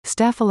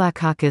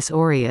Staphylacoccus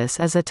aureus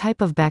is a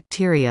type of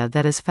bacteria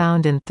that is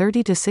found in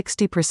 30 to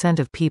 60%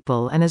 of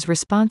people and is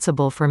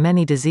responsible for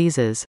many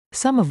diseases,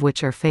 some of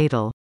which are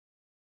fatal.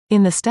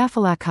 In the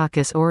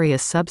Staphylacoccus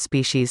aureus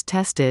subspecies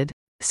tested,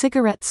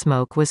 cigarette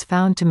smoke was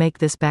found to make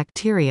this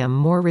bacterium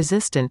more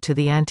resistant to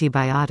the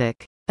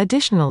antibiotic,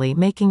 additionally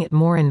making it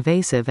more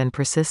invasive and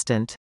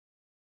persistent.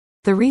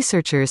 The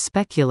researchers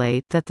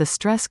speculate that the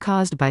stress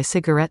caused by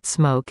cigarette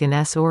smoke in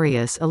S.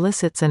 aureus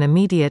elicits an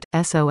immediate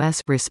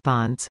SOS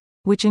response,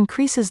 which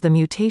increases the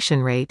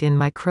mutation rate in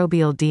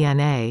microbial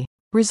DNA,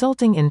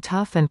 resulting in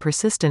tough and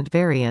persistent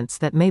variants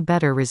that may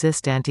better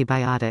resist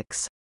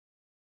antibiotics.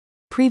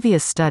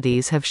 Previous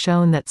studies have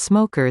shown that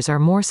smokers are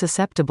more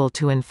susceptible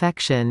to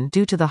infection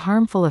due to the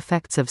harmful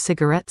effects of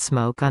cigarette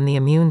smoke on the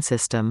immune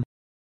system.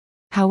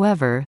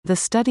 However, the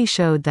study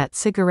showed that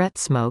cigarette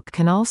smoke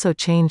can also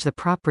change the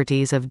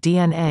properties of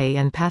DNA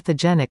and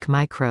pathogenic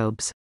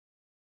microbes.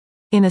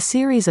 In a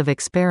series of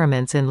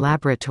experiments in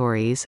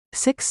laboratories,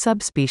 6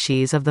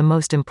 subspecies of the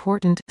most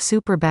important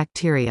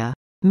superbacteria,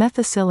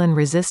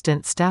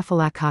 methicillin-resistant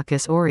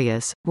Staphylacoccus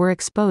aureus, were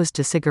exposed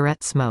to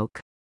cigarette smoke.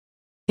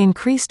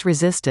 Increased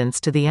resistance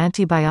to the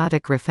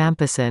antibiotic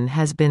rifampicin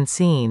has been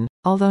seen,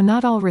 although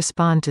not all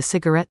respond to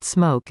cigarette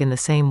smoke in the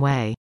same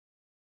way.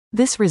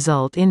 This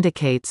result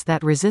indicates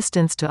that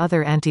resistance to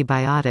other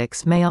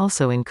antibiotics may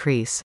also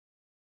increase.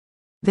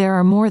 There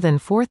are more than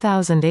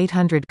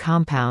 4,800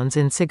 compounds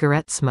in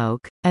cigarette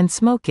smoke, and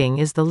smoking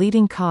is the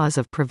leading cause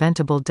of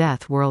preventable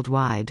death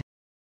worldwide.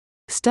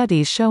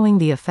 Studies showing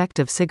the effect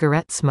of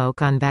cigarette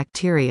smoke on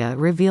bacteria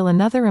reveal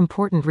another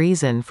important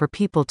reason for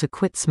people to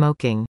quit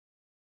smoking.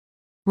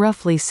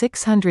 Roughly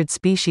 600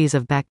 species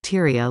of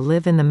bacteria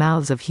live in the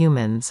mouths of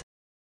humans.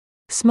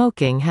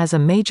 Smoking has a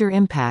major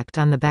impact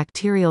on the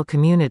bacterial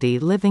community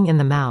living in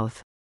the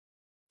mouth.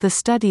 The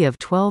study of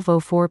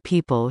 1204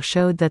 people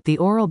showed that the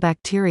oral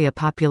bacteria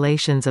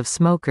populations of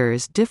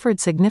smokers differed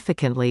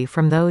significantly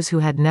from those who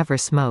had never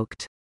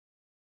smoked.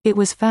 It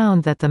was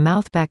found that the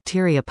mouth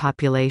bacteria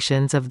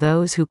populations of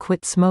those who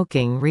quit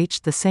smoking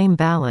reached the same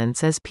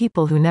balance as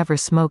people who never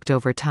smoked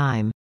over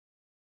time.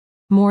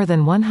 More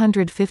than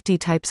 150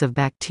 types of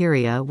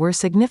bacteria were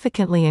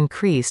significantly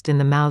increased in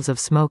the mouths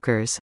of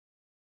smokers.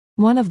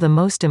 One of the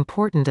most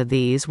important of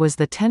these was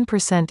the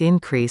 10%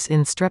 increase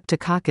in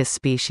Streptococcus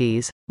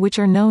species, which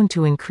are known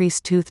to increase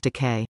tooth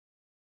decay.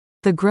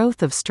 The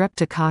growth of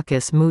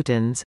Streptococcus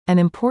mutans, an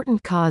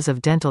important cause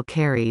of dental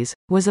caries,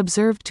 was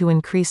observed to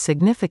increase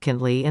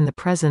significantly in the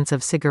presence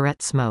of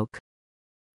cigarette smoke.